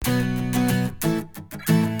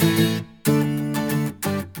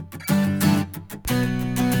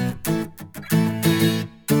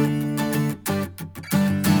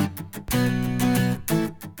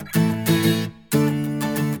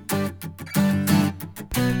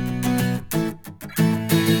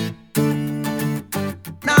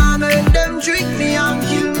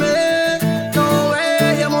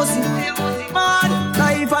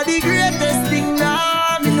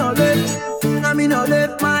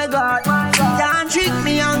God. Can't trick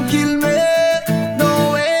me and kill me.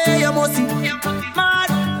 No way, you must see. Mad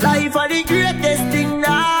life are the greatest thing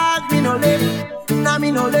that me no left. Nah,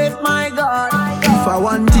 me no left, my God. If I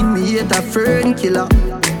one thing, me hate a fern killer.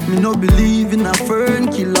 Me no believe in a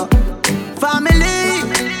fern killer. Family,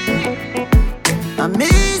 and me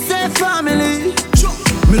say family.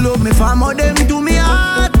 Me love me family, them to me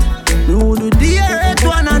heart. Me would dearest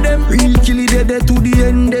one of them. Real killy dead to the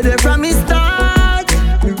end, dead from me start.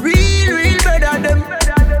 Me real better them.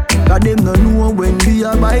 Cause them no know when we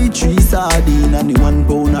a buy 3 sardines and the 1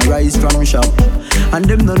 pound of rice from shop. And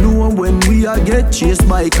them no know when we a get chased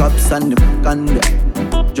by cops and the and the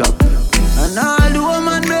job. And all the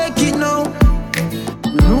woman make it now.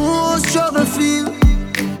 Me know how struggle feel.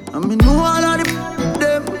 And me know all of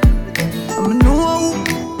them. And me know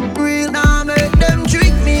how real. Now make them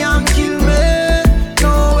trick me and kill me.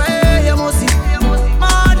 No way, you must see.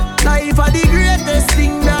 Mad life are the greatest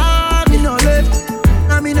thing that me no left.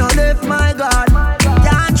 Now me no left, my God.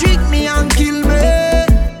 Can't trick me and kill me.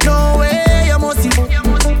 No way, you must see.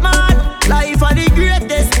 Mad life are the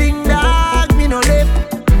greatest thing that me no left.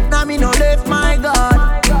 Now me no left, my God.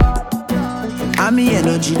 And me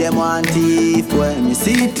energy them want thief. When me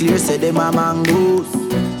see it clear, say them a mangoes.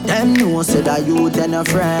 Them know say that you and a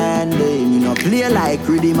friend. They me no play like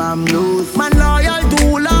rhythm and blues. Man loyal,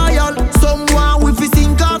 too loyal. Someone with his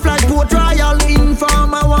sink off like port royal.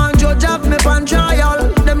 Informer want judge have me pan trial.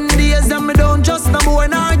 Them days them me don't trust no boy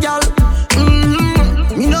nor girl.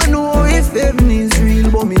 Me no know if heaven is real,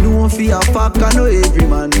 but me know for a fact I know every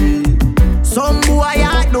man real. Some boy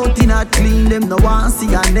heart nothing not clean. Them no want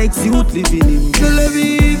see a next youth living in. They live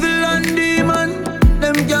evil and demon.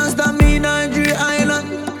 Them can't stop me in Nigeria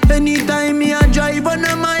Island. Anytime me a drive on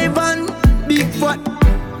my van, big fat,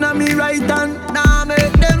 na me right hand. Now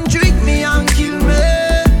make them trick me and kill me.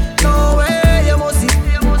 No way, you must see.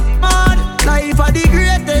 Mad life are the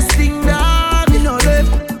greatest thing that me no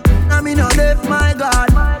left. Now me no left, my God.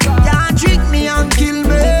 Can't trick me and kill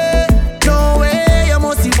me. No way, you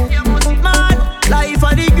must see. Mad life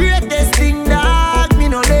are the greatest thing that me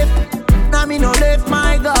no left. Now me no left,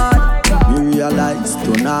 my God. Me realize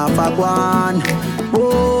turn off a one.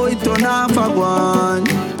 Oh, it turn off a one.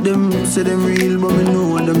 Them say them real, but me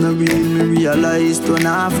know them not real. Me realize turn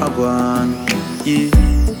off a one. Yeah,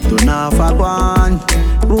 turn off a one.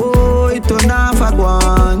 Oh, it turn off a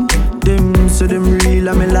one. Them say them real,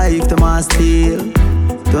 and me life them a steal.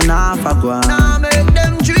 Turn off a one. Now make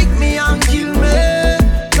them trick me and kill me.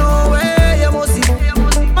 No way, you must see.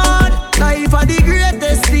 Mad life are the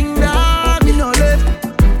greatest thing that me no left.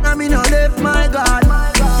 Now me no left, my God.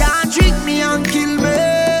 Can't trick me and kill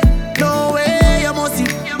me. No way, you must see.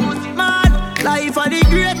 Mad life are the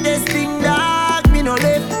greatest thing that me no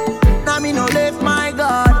left. Now me no left, my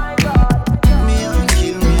God. Me and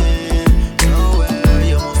kill me. No way,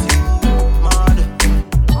 you must see. Mad.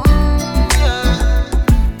 Yeah.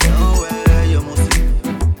 No way, you must see.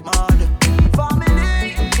 Mad.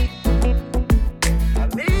 Family.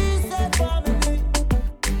 And me say family.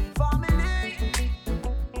 Family.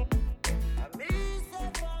 And me say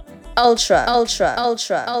family. Ultra, ultra,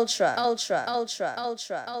 ultra, ultra, ultra, ultra,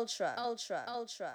 ultra, ultra, ultra, ultra.